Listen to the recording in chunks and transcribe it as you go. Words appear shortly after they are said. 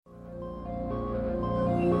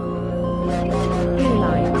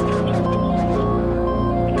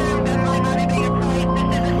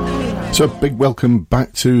So, big welcome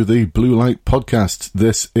back to the Blue Light Podcast.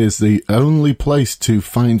 This is the only place to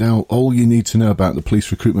find out all you need to know about the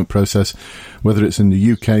police recruitment process, whether it's in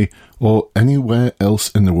the UK or anywhere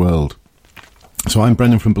else in the world. So I'm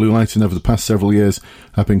Brendan from Blue Light, and over the past several years,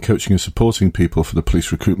 I've been coaching and supporting people for the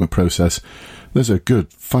police recruitment process. There's a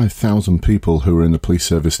good 5,000 people who are in the police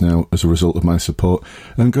service now as a result of my support,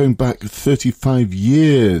 and going back 35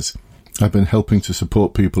 years, I've been helping to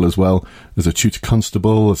support people as well, as a tutor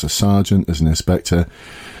constable, as a sergeant, as an inspector.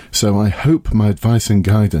 So I hope my advice and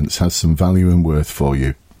guidance has some value and worth for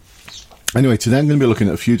you. Anyway, today I'm going to be looking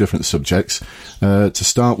at a few different subjects. To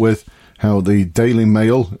start with, how the Daily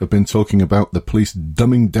Mail have been talking about the police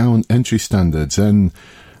dumbing down entry standards, and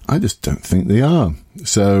I just don't think they are.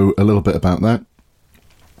 So a little bit about that.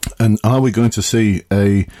 And are we going to see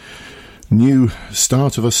a new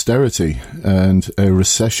start of austerity and a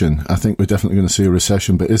recession? I think we're definitely going to see a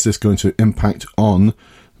recession, but is this going to impact on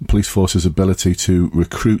police force's ability to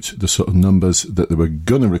recruit the sort of numbers that they were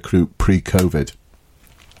going to recruit pre-COVID?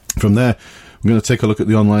 From there, we're going to take a look at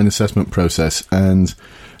the online assessment process and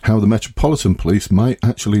how the Metropolitan Police might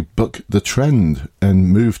actually buck the trend and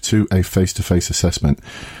move to a face-to-face assessment.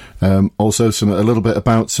 Also, a little bit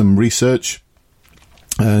about some research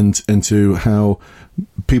and into how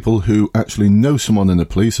people who actually know someone in the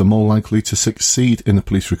police are more likely to succeed in the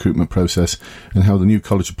police recruitment process, and how the new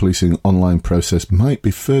College of Policing online process might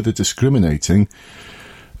be further discriminating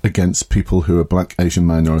against people who are black, Asian,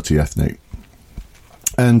 minority ethnic.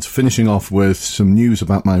 And finishing off with some news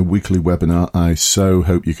about my weekly webinar. I so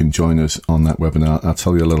hope you can join us on that webinar. I'll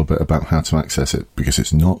tell you a little bit about how to access it, because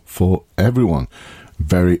it's not for everyone.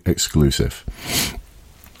 Very exclusive.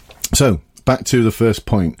 So, back to the first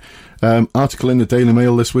point. Article in the Daily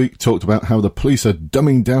Mail this week talked about how the police are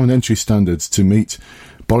dumbing down entry standards to meet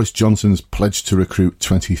Boris Johnson's pledge to recruit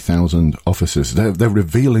 20,000 officers. They're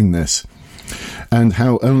revealing this. And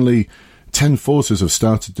how only 10 forces have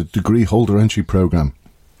started the degree holder entry programme.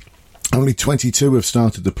 Only 22 have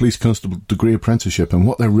started the police constable degree apprenticeship, and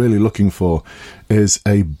what they're really looking for is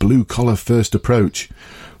a blue-collar first approach.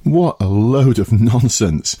 What a load of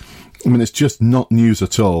nonsense. I mean, it's just not news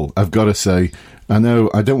at all, I've got to say. I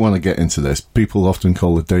know I don't want to get into this. People often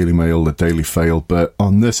call the Daily Mail the Daily Fail, but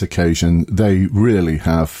on this occasion, they really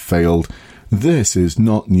have failed. This is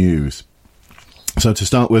not news. So to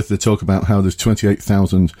start with, they talk about how there's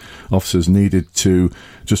 28,000 officers needed to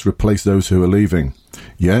just replace those who are leaving.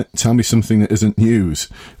 Yeah, tell me something that isn't news.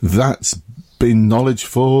 That's been knowledge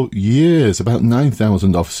for years. About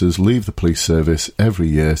 9,000 officers leave the police service every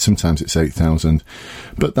year. Sometimes it's 8,000,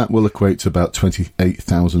 but that will equate to about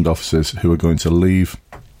 28,000 officers who are going to leave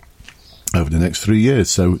over the next 3 years.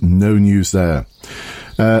 So no news there.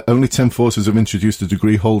 Only 10 forces have introduced a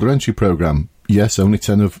degree holder entry programme. Yes, only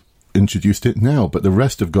 10 have introduced it now, but the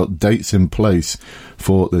rest have got dates in place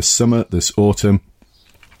for this summer, this autumn,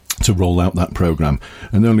 to roll out that programme.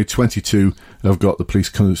 And only 22 have got the police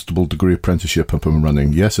constable degree apprenticeship up and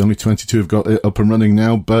running. Yes, only 22 have got it up and running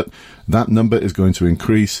now, but that number is going to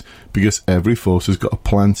increase because every force has got a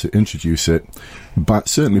plan to introduce it, but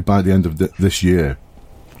certainly by the end of this year.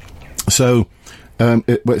 So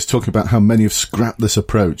it's talking about how many have scrapped this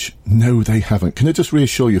approach. No, they haven't. Can I just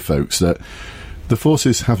reassure you folks that the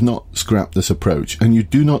forces have not scrapped this approach, and you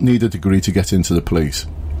do not need a degree to get into the police,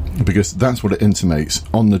 because that's what it intimates.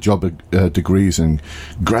 On-the-job degrees and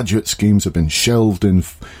graduate schemes have been shelved in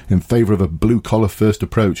favour of a blue-collar first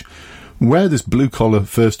approach. Where this blue-collar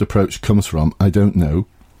first approach comes from, I don't know.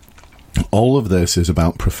 All of this is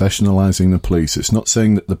about professionalising the police. It's not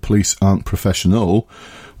saying that the police aren't professional.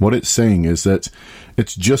 What it's saying is that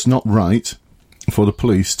it's just not right for the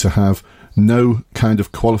police to have no kind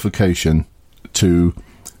of qualification to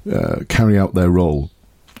carry out their role.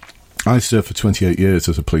 I served for 28 years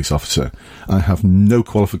as a police officer. I have no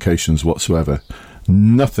qualifications whatsoever.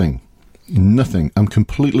 Nothing. I'm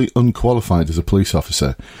completely unqualified as a police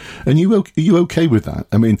officer. And are you okay with that?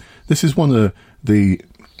 I mean, this is one of the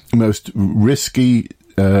most risky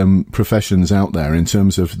professions out there in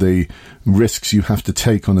terms of the risks you have to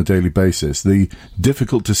take on a daily basis, the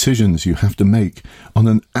difficult decisions you have to make on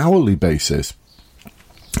an hourly basis.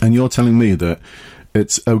 And you're telling me that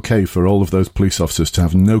it's okay for all of those police officers to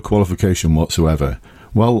have no qualification whatsoever.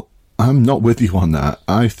 Well, I'm not with you on that.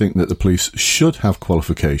 I think that the police should have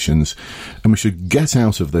qualifications, and we should get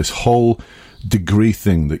out of this whole degree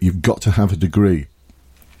thing that you've got to have a degree.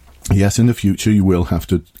 Yes, in the future you will have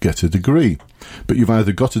to get a degree, but you've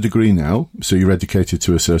either got a degree now, so you're educated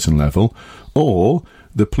to a certain level, or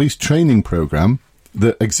the police training programme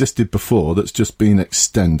that existed before, that's just been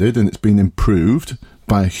extended and it's been improved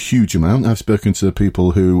by a huge amount. I've spoken to the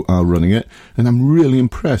people who are running it, and I'm really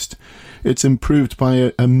impressed. It's improved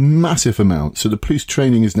by a massive amount. So the police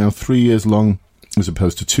training is now 3 years long as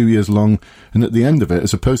opposed to 2 years long, and at the end of it,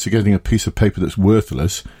 as opposed to getting a piece of paper that's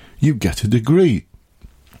worthless, you get a degree.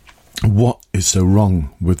 What is so wrong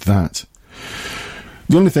with that?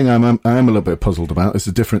 The only thing I am a little bit puzzled about is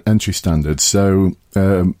the different entry standards. So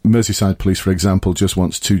Merseyside Police, for example, just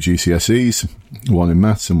wants 2 GCSEs, one in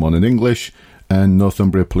maths and one in English, and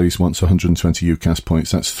Northumbria Police wants 120 UCAS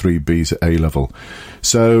points. That's 3 Bs at A level.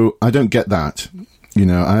 So I don't get that. You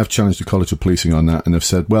know, I have challenged the College of Policing on that and have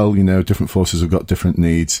said, well, you know, different forces have got different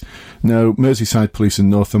needs. No, Merseyside Police and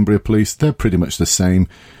Northumbria Police, they're pretty much the same.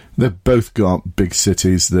 They've both got big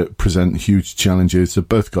cities that present huge challenges. They've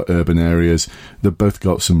both got urban areas. They've both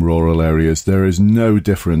got some rural areas. There is no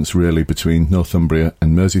difference really between Northumbria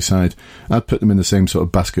and Merseyside. I'd put them in the same sort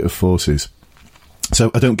of basket of forces.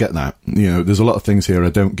 So I don't get that. You know, there's a lot of things here I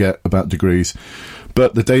don't get about degrees.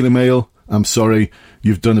 But the Daily Mail, I'm sorry,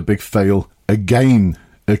 you've done a big fail again.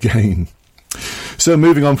 So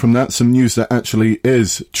moving on from that, some news that actually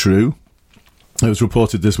is true. It was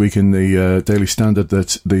reported this week in the Daily Standard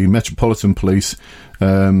that the Metropolitan Police,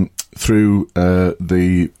 through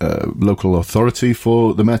the local authority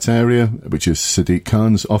for the Met area, which is Sadiq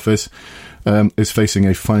Khan's office, is facing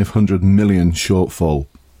a 500 million shortfall.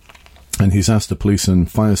 And he's asked the police and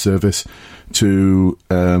fire service to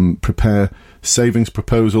prepare savings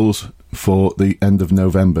proposals for the end of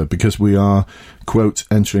November, because we are, quote,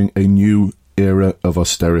 entering a new era of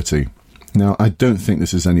austerity. Now, I don't think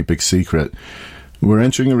this is any big secret. We're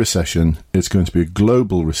entering a recession. It's going to be a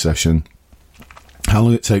global recession. How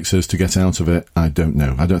long it takes us to get out of it, I don't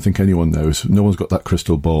know. I don't think anyone knows. No one's got that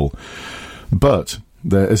crystal ball. But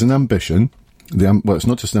there is an ambition. Well, it's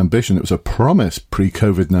not just an ambition. It was a promise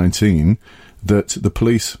pre-COVID-19 that the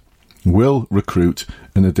police will recruit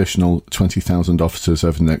an additional 20,000 officers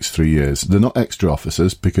over the next 3 years. They're not extra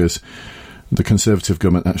officers because the Conservative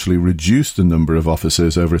government actually reduced the number of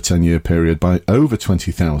officers over a 10-year period by over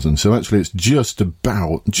 20,000. So actually it's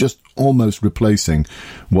just almost replacing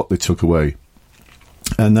what they took away.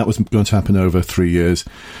 And that was going to happen over 3 years.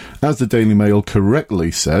 As the Daily Mail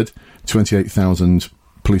correctly said, 28,000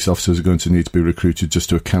 police officers are going to need to be recruited just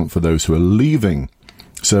to account for those who are leaving.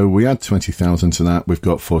 So we add 20,000 to that, we've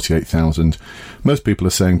got 48,000. Most people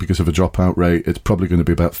are saying because of a dropout rate, it's probably going to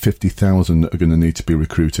be about 50,000 that are going to need to be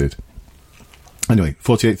recruited. Anyway,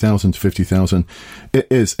 48,000 to 50,000, it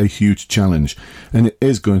is a huge challenge, and it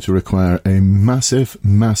is going to require a massive,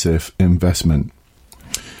 massive investment.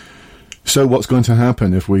 So what's going to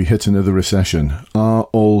happen if we hit another recession? Are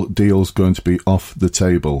all deals going to be off the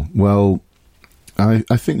table? Well, I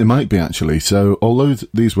think they might be, actually. So although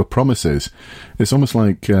these were promises, it's almost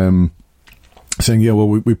like saying, yeah, well,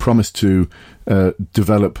 we promised to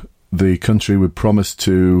develop the country, we promised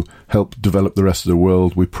to help develop the rest of the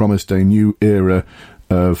world, we promised a new era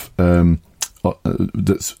of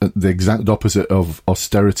that's the exact opposite of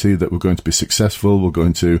austerity, that we're going to be successful,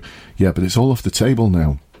 but it's all off the table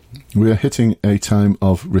now. We are hitting a time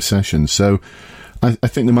of recession. So I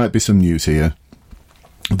think there might be some news here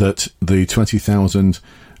that the 20,000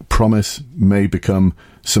 promise may become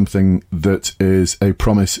something that is a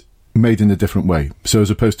promise made in a different way. So as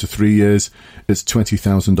opposed to 3 years, it's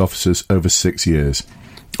 20,000 officers over 6 years.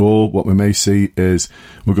 Or what we may see is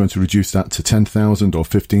we're going to reduce that to 10,000 or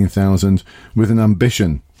 15,000 with an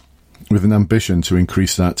ambition to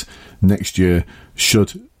increase that next year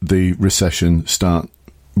should the recession start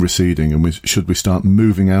receding and should we start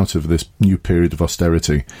moving out of this new period of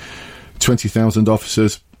austerity. 20,000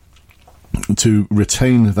 officers, to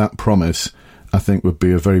retain that promise, I think would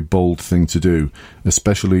be a very bold thing to do,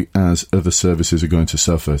 especially as other services are going to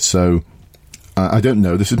suffer. So I don't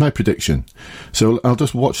know. This is my prediction. So I'll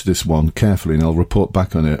just watch this one carefully and I'll report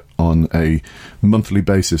back on it on a monthly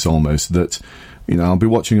basis almost, that, you know, I'll be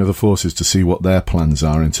watching other forces to see what their plans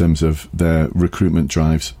are in terms of their recruitment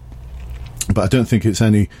drives. But I don't think it's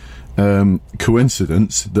any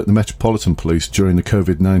coincidence that the Metropolitan Police during the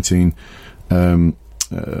COVID-19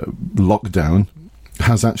 lockdown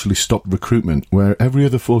has actually stopped recruitment, where every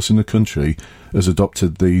other force in the country has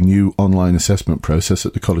adopted the new online assessment process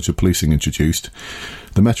that the College of Policing introduced.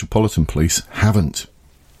 The Metropolitan Police haven't.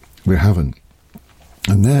 We haven't.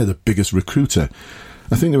 And they're the biggest recruiter.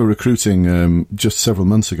 I think they were recruiting just several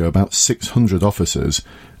months ago about 600 officers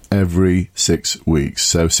every 6 weeks.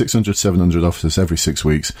 So 600, 700 officers every 6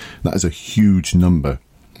 weeks. That is a huge number.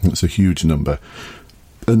 That's a huge number.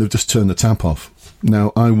 And they've just turned the tap off.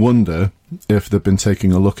 Now, I wonder if they've been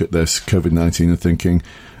taking a look at this COVID-19 and thinking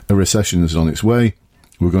a recession is on its way,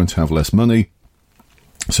 we're going to have less money,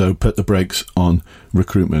 So put the brakes on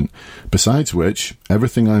recruitment. Besides which,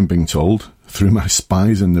 everything I'm being told through my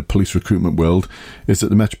spies in the police recruitment world is that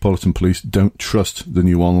the Metropolitan Police don't trust the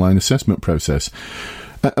new online assessment process.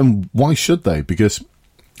 And why should they? Because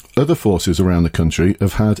other forces around the country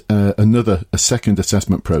have had a second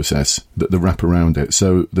assessment process that they wrap around it.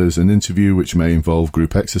 So there's an interview which may involve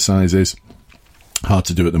group exercises. Hard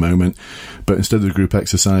to do at the moment, but instead of the group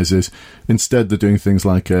exercises, instead they're doing things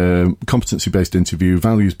like competency-based interview,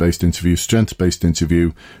 values-based interview, strength-based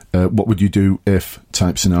interview, what would you do if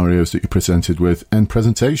type scenarios that you're presented with, and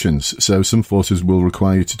presentations. So some forces will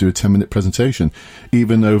require you to do a 10-minute presentation,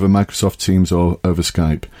 even over Microsoft Teams or over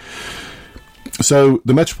Skype. So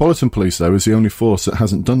the Metropolitan Police, though, is the only force that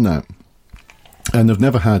hasn't done that. And they've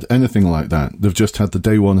never had anything like that. They've just had the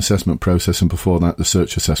day one assessment process, and before that, the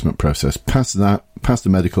search assessment process. Pass that, pass the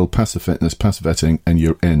medical, pass the fitness, pass the vetting, and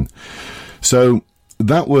you're in. So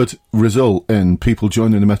that would result in people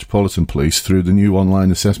joining the Metropolitan Police through the new online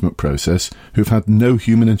assessment process who've had no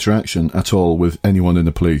human interaction at all with anyone in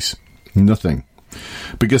the police. Nothing.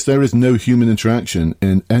 Because there is no human interaction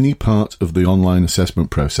in any part of the online assessment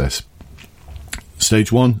process.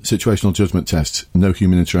 Stage 1, situational judgment tests, no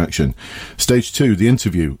human interaction. Stage 2, the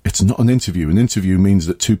interview. It's not an interview. An interview means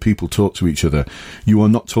that two people talk to each other. You are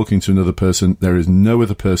not talking to another person. There is no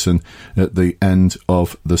other person at the end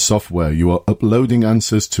of the software. You are uploading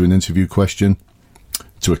answers to an interview question,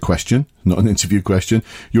 to a question, not an interview question.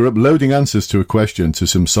 You're uploading answers to a question to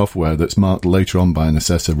some software that's marked later on by an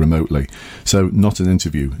assessor remotely. So not an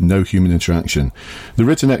interview, no human interaction. The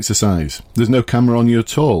written exercise, there's no camera on you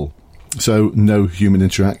at all. So no human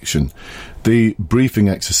interaction. The briefing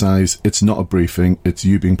exercise, it's not a briefing. It's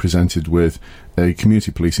you being presented with a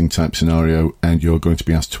community policing type scenario, and you're going to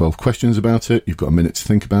be asked 12 questions about it. You've got a minute to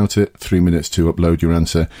think about it, 3 minutes to upload your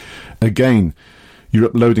answer. Again, you're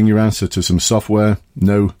uploading your answer to some software,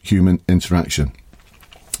 no human interaction.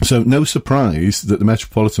 So no surprise that the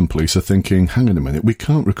Metropolitan Police are thinking, hang on a minute, we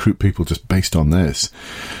can't recruit people just based on this.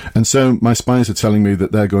 And so my spies are telling me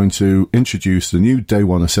that they're going to introduce the new Day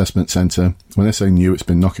One Assessment Centre. When I say new, it's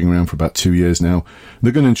been knocking around for about 2 years now.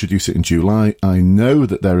 They're going to introduce it in July. I know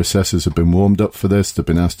that their assessors have been warmed up for this. They've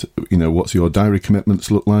been asked, what's your diary commitments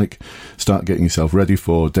look like? Start getting yourself ready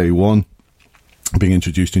for Day One being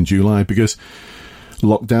introduced in July, because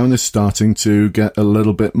lockdown is starting to get a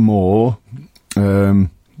little bit more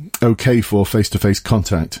okay for face-to-face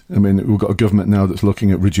contact. I mean, we've got a government now that's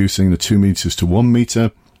looking at reducing the 2 metres to 1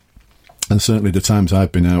 metre, and certainly the times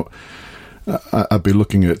I've been out, I'd be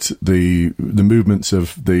looking at the movements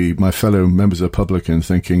of my fellow members of the public and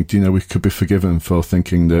thinking, we could be forgiven for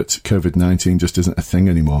thinking that COVID-19 just isn't a thing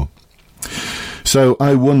anymore. So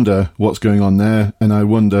I wonder what's going on there, and I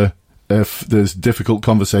wonder if there's difficult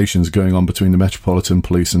conversations going on between the Metropolitan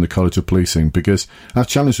Police and the College of Policing, because I've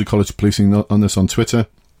challenged the College of Policing on this on Twitter.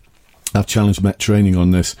 I've challenged Met Training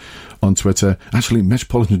on this on Twitter. Actually,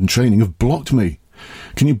 Metropolitan Training have blocked me.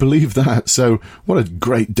 Can you believe that? So what a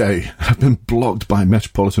great day. I've been blocked by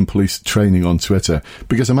Metropolitan Police Training on Twitter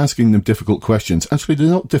because I'm asking them difficult questions. Actually, they're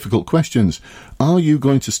not difficult questions. Are you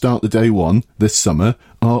going to start the Day One this summer,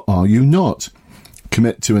 or are you not?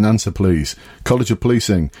 Commit to an answer, please. College of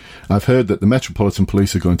Policing. I've heard that the Metropolitan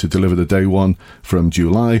Police are going to deliver the Day One from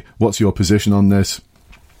July. What's your position on this?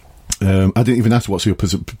 I didn't even ask what's your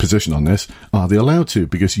position on this. Are they allowed to?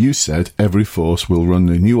 Because you said every force will run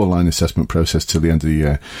the new online assessment process till the end of the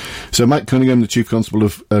year. So Mike Cunningham, the Chief Constable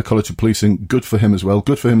of College of Policing, good for him as well.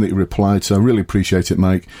 Good for him that he replied, so I really appreciate it,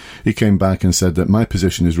 Mike. He came back and said that my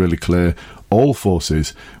position is really clear. All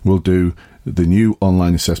forces will do the new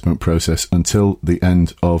online assessment process until the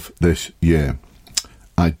end of this year.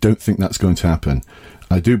 I don't think that's going to happen.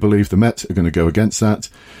 I do believe the Met are going to go against that.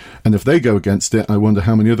 And if they go against it, I wonder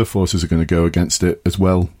how many other forces are going to go against it as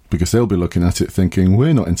well, because they'll be looking at it thinking,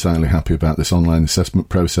 we're not entirely happy about this online assessment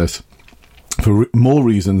process for more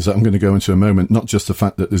reasons that I'm going to go into in a moment, not just the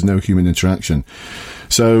fact that there's no human interaction.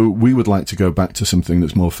 So we would like to go back to something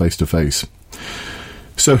that's more face-to-face.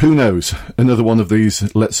 So who knows? Another one of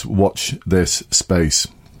these, let's watch this space.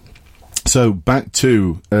 So back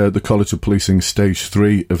to the College of Policing Stage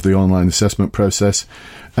 3 of the online assessment process,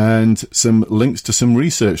 and some links to some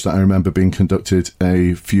research that I remember being conducted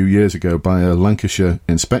a few years ago by a Lancashire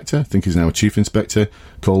inspector, I think he's now a chief inspector,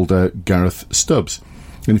 called Gareth Stubbs.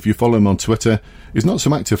 And if you follow him on Twitter, he's not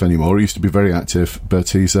so active anymore. He used to be very active, but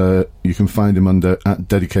he's you can find him under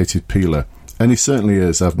 @DedicatedPeeler. And he certainly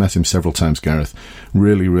is. I've met him several times, Gareth.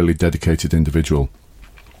 Really, really dedicated individual.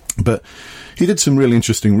 But he did some really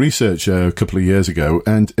interesting research a couple of years ago,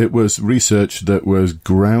 and it was research that was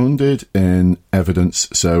grounded in evidence.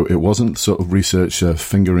 So it wasn't sort of research,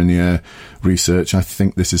 finger in the air research. I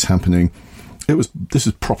think this is happening. This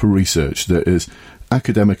is proper research that is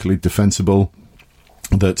academically defensible,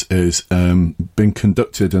 that is being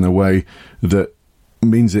conducted in a way that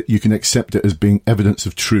means that you can accept it as being evidence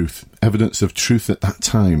of truth at that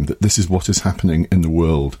time, that this is what is happening in the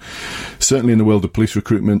world. Certainly in the world of police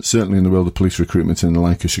recruitment, certainly in the world of police recruitment in the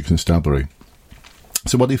Lancashire Constabulary.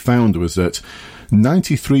 So what he found was that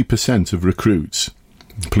 93% of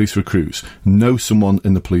police recruits, know someone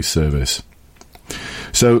in the police service.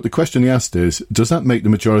 So the question he asked is, does that make the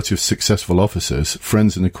majority of successful officers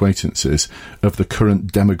friends and acquaintances of the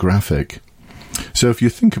current demographic? So if you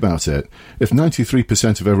think about it, if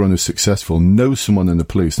 93% of everyone who's successful knows someone in the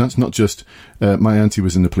police, that's not just my auntie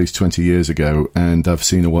was in the police 20 years ago and I've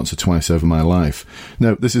seen her once or twice over my life.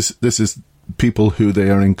 No, this is people who they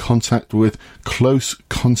are in contact with, close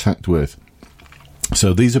contact with.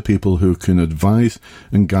 So these are people who can advise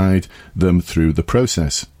and guide them through the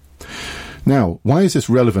process. Now, why is this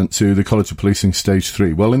relevant to the College of Policing Stage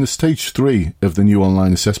 3? Well, in the Stage 3 of the new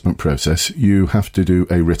online assessment process, you have to do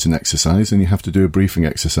a written exercise and you have to do a briefing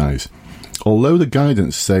exercise. Although the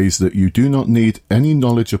guidance says that you do not need any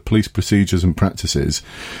knowledge of police procedures and practices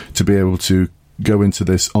to be able to go into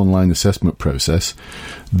this online assessment process,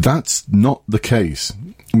 that's not the case.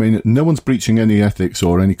 I mean, no one's breaching any ethics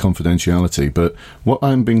or any confidentiality, but what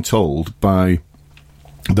I'm being told by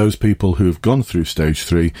those people who have gone through Stage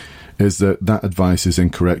 3 is that advice is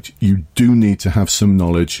incorrect. You do need to have some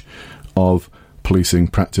knowledge of policing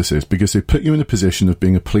practices, because they put you in a position of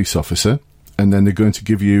being a police officer, and then they're going to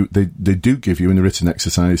give you, they do give you in a written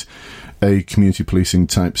exercise, a community policing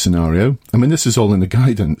type scenario. I mean, this is all in the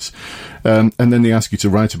guidance. And then they ask you to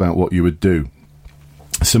write about what you would do.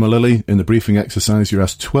 Similarly, in the briefing exercise, you're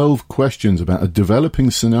asked 12 questions about a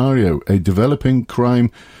developing scenario, a developing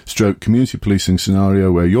crime/community policing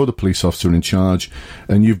scenario where you're the police officer in charge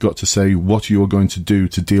and you've got to say what you're going to do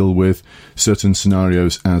to deal with certain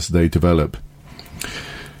scenarios as they develop.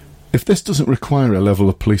 If this doesn't require a level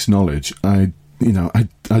of police knowledge, I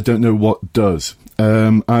don't know what does.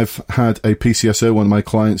 I've had a PCSO, one of my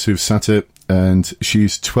clients who've sat it, and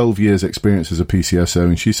she's 12 years experience as a PCSO,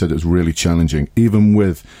 and she said it was really challenging. Even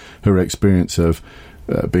with her experience of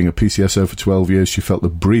being a PCSO for 12 years, she felt the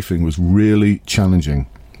briefing was really challenging.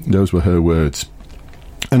 Those were her words.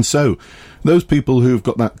 And so those people who've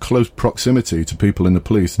got that close proximity to people in the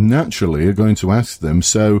police naturally are going to ask them,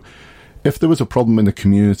 so if there was a problem in the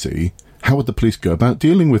community, how would the police go about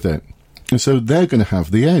dealing with it? And so they're going to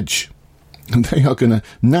have the edge. And they are going to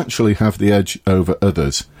naturally have the edge over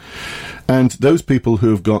others. And those people who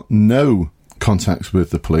have got no contacts with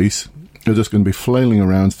the police are just going to be flailing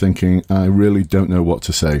around thinking, I really don't know what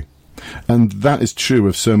to say. And that is true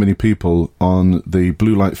of so many people on the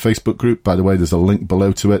Blue Light Facebook group. By the way, there's a link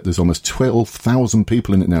below to it. There's almost 12,000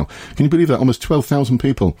 people in it now. Can you believe that? Almost 12,000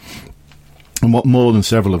 people. And what more than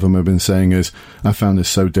several of them have been saying is, I found this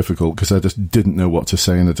so difficult because I just didn't know what to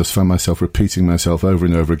say, and I just found myself repeating myself over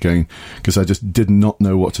and over again because I just did not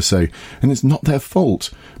know what to say. And it's not their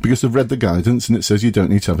fault, because they've read the guidance and it says you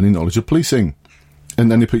don't need to have any knowledge of policing.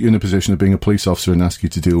 And then they put you in a position of being a police officer and ask you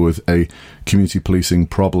to deal with a community policing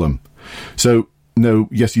problem. So, no,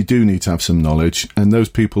 yes, you do need to have some knowledge, and those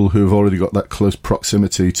people who have already got that close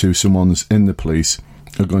proximity to someone's in the police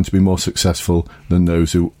are going to be more successful than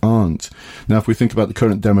those who aren't. Now, if we think about the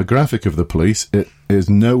current demographic of the police, it is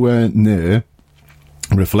nowhere near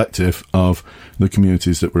reflective of the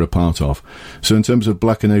communities that we're a part of. So in terms of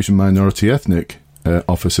black and Asian minority ethnic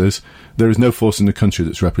officers, there is no force in the country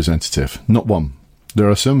that's representative. Not one. There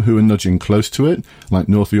are some who are nudging close to it, like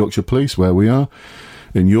North Yorkshire Police, where we are.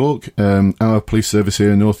 In York, our police service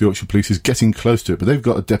here in North Yorkshire Police is getting close to it, but they've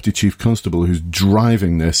got a Deputy Chief Constable who's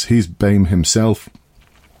driving this. He's BAME himself.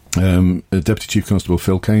 Deputy Chief Constable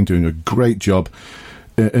Phil Kane doing a great job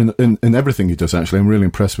in everything he does, actually. I'm really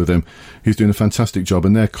impressed with him. He's doing a fantastic job,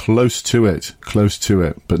 and they're close to it,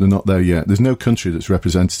 but they're not there yet. There's no country that's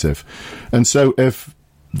representative. And so if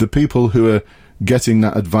the people who are getting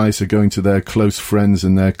that advice are going to their close friends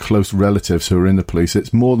and their close relatives who are in the police,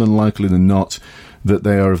 it's more than likely than not that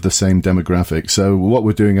they are of the same demographic. So what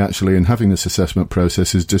we're doing actually in having this assessment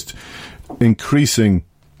process is just increasing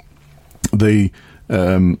the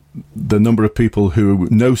number of people who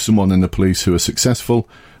know someone in the police who are successful,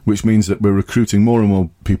 which means that we're recruiting more and more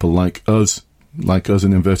people like us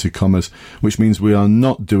in inverted commas, which means we are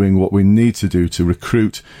not doing what we need to do to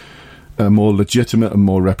recruit a more legitimate and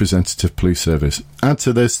more representative police service. Add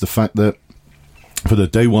to this the fact that for the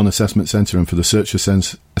Day 1 Assessment Centre and for the Search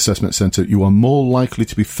Assessment Centre, you are more likely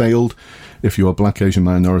to be failed if you are Black, Asian,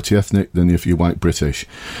 minority ethnic than if you're white British.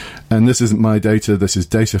 And this isn't my data, this is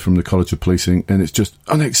data from the College of Policing, and it's just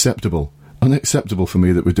unacceptable for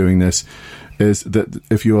me that we're doing this, is that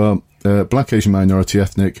if you are Black, Asian, minority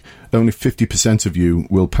ethnic, only 50% of you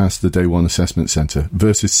will pass the Day 1 Assessment Centre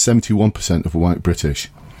versus 71% of white British.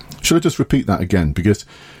 Should I just repeat that again? Because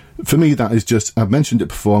for me, that is just, I've mentioned it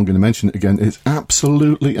before, I'm going to mention it again, it's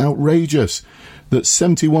absolutely outrageous that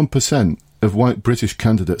 71% of white British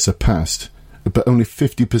candidates are passed, but only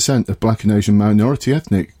 50% of Black and Asian minority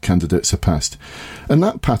ethnic candidates are passed. And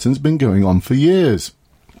that pattern's been going on for years.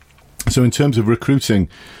 So in terms of recruiting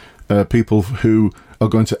people who are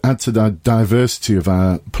going to add to the diversity of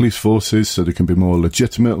our police forces so they can be more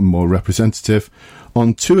legitimate and more representative,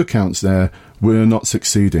 on two accounts there, we're not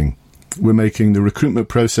succeeding. We're making the recruitment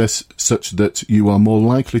process such that you are more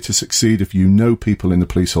likely to succeed if you know people in the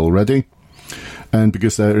police already. And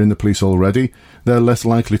because they're in the police already, they're less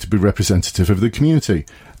likely to be representative of the community.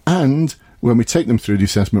 And when we take them through the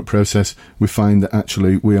assessment process, we find that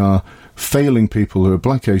actually we are failing people who are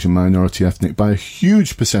Black, Asian, minority ethnic by a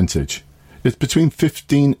huge percentage. It's between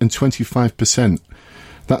 15 and 25%.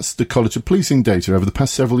 That's the College of Policing data over the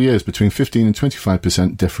past several years, between 15 and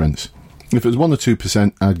 25% difference. If it was 1 or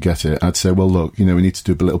 2%, I'd get it. I'd say, well, look, we need to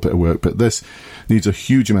do a little bit of work, but this needs a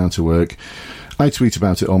huge amount of work. I tweet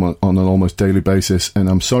about it on an almost daily basis, and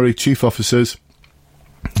I'm sorry, chief officers,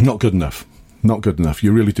 not good enough. Not good enough.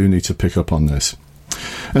 You really do need to pick up on this.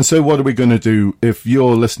 And so what are we going to do if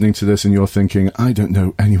you're listening to this and you're thinking, I don't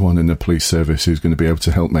know anyone in the police service who's going to be able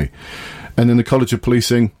to help me? And in the College of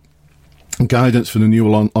Policing, guidance for the new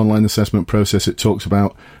online assessment process, it talks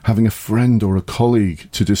about having a friend or a colleague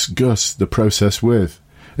to discuss the process with.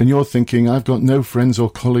 And you're thinking, I've got no friends or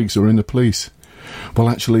colleagues who are in the police. Well,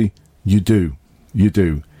 actually, you do. You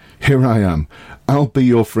do. Here I am. I'll be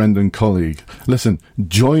your friend and colleague. Listen,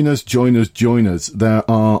 join us.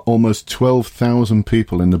 There are almost 12,000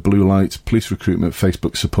 people in the Blue Light Police Recruitment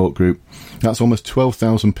Facebook support group. That's almost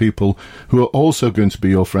 12,000 people who are also going to be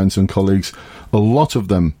your friends and colleagues. A lot of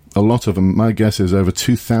them, my guess is over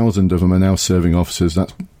 2,000 of them are now serving officers.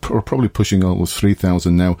 That's probably pushing almost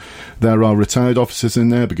 3,000 now. There are retired officers in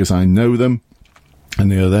there because I know them, and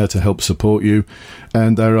they are there to help support you.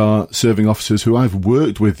 And there are serving officers who I've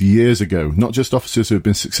worked with years ago, not just officers who have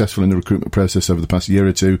been successful in the recruitment process over the past year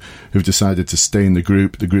or two, who've decided to stay in the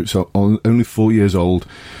group. The group's only 4 years old,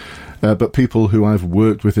 but people who I've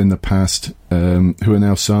worked with in the past, who are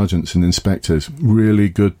now sergeants and inspectors, really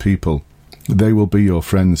good people. They will be your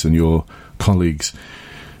friends and your colleagues.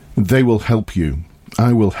 They will help you.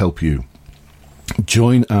 I will help you.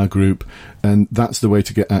 Join our group, and that's the way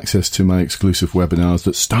to get access to my exclusive webinars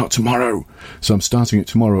that start tomorrow. So I'm starting it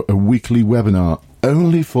tomorrow, a weekly webinar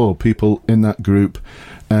only for people in that group,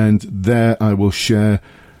 and there I will share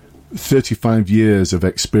 35 years of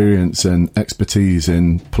experience and expertise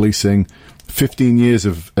in policing, 15 years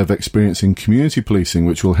of experience in community policing,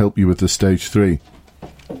 which will help you with the stage 3,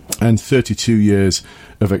 and 32 years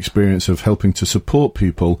of experience of helping to support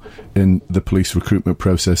people in the police recruitment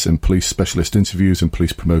process and police specialist interviews and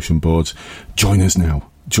police promotion boards. Join us now.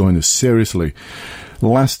 Join us, seriously.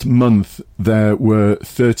 Last month, there were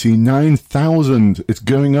 39,000, it's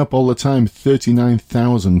going up all the time,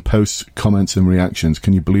 39,000 posts, comments and reactions.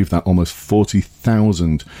 Can you believe that? Almost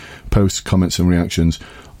 40,000 posts, comments and reactions.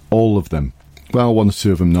 All of them. Well, 1 or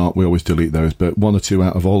 2 of them not. We always delete those. But 1 or 2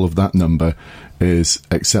 out of all of that number is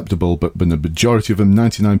acceptable. But the majority of them,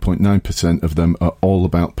 99.9% of them, are all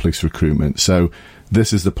about police recruitment. So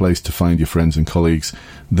this is the place to find your friends and colleagues.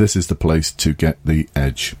 This is the place to get the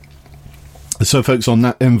edge. So, folks, on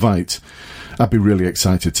that invite, I'd be really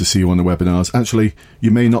excited to see you on the webinars. Actually,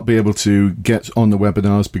 you may not be able to get on the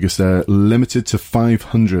webinars because they're limited to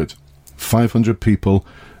 500. 500 people.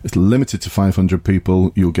 It's limited to 500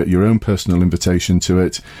 people. You'll get your own personal invitation to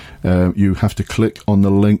it. You have to click on the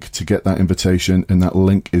link to get that invitation, and that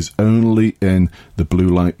link is only in the Blue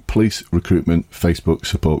Light Police Recruitment Facebook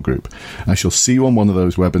support group. I shall see you on one of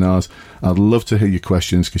those webinars. I'd love to hear your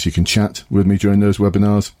questions because you can chat with me during those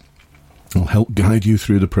webinars. I'll help guide you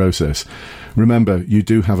through the process. Remember, you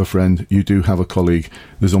do have a friend, you do have a colleague.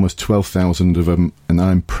 There's almost 12,000 of them, and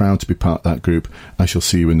I'm proud to be part of that group. I shall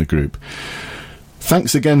see you in the group.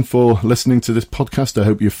 Thanks again for listening to this podcast. I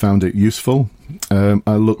hope you found it useful.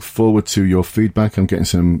 I look forward to your feedback. I'm getting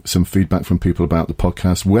some feedback from people about the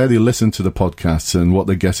podcast, where they listen to the podcasts and what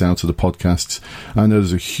they get out of the podcasts. I know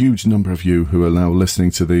there's a huge number of you who are now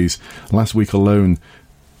listening to these. Last week alone,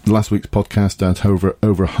 last week's podcast had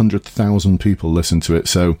over 100,000 people listen to it.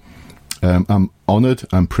 So I'm honoured,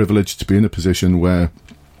 I'm privileged to be in a position where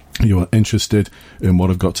you are interested in what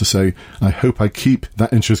I've got to say. I hope I keep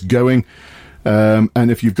that interest going.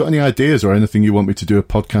 And if you've got any ideas or anything you want me to do a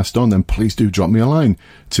podcast on, then please do drop me a line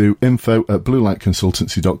to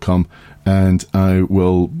info@bluelightconsultancy.com, and I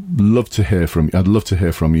will love to hear from you. I'd love to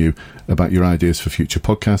hear from you about your ideas for future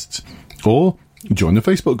podcasts, or join the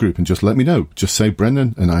Facebook group and just let me know. Just say,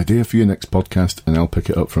 Brendan, an idea for your next podcast, and I'll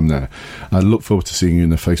pick it up from there. I look forward to seeing you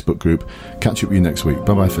in the Facebook group. Catch up with you next week.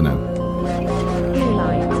 Bye-bye for now.